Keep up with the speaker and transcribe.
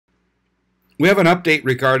We have an update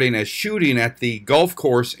regarding a shooting at the golf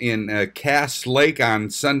course in Cass Lake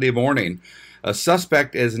on Sunday morning. A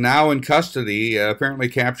suspect is now in custody, apparently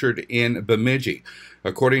captured in Bemidji.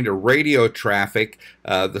 According to radio traffic,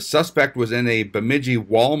 the suspect was in a Bemidji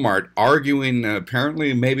Walmart arguing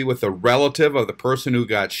apparently maybe with a relative of the person who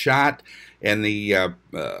got shot, and the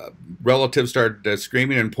relative started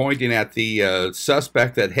screaming and pointing at the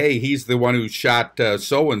suspect that, hey, he's the one who shot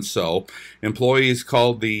so-and-so. Employees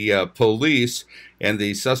called the police, and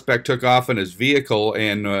the suspect took off in his vehicle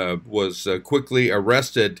and was quickly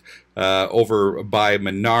arrested over by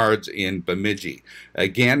Menards in Bemidji.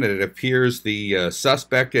 Again, it appears the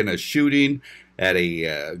suspect in a shooting at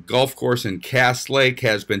a golf course in Cass Lake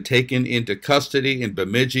has been taken into custody in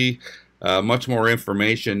Bemidji. Much more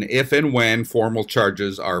information if and when formal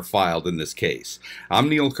charges are filed in this case. I'm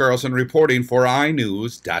Neil Carlson reporting for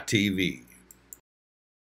iNewZ.TV.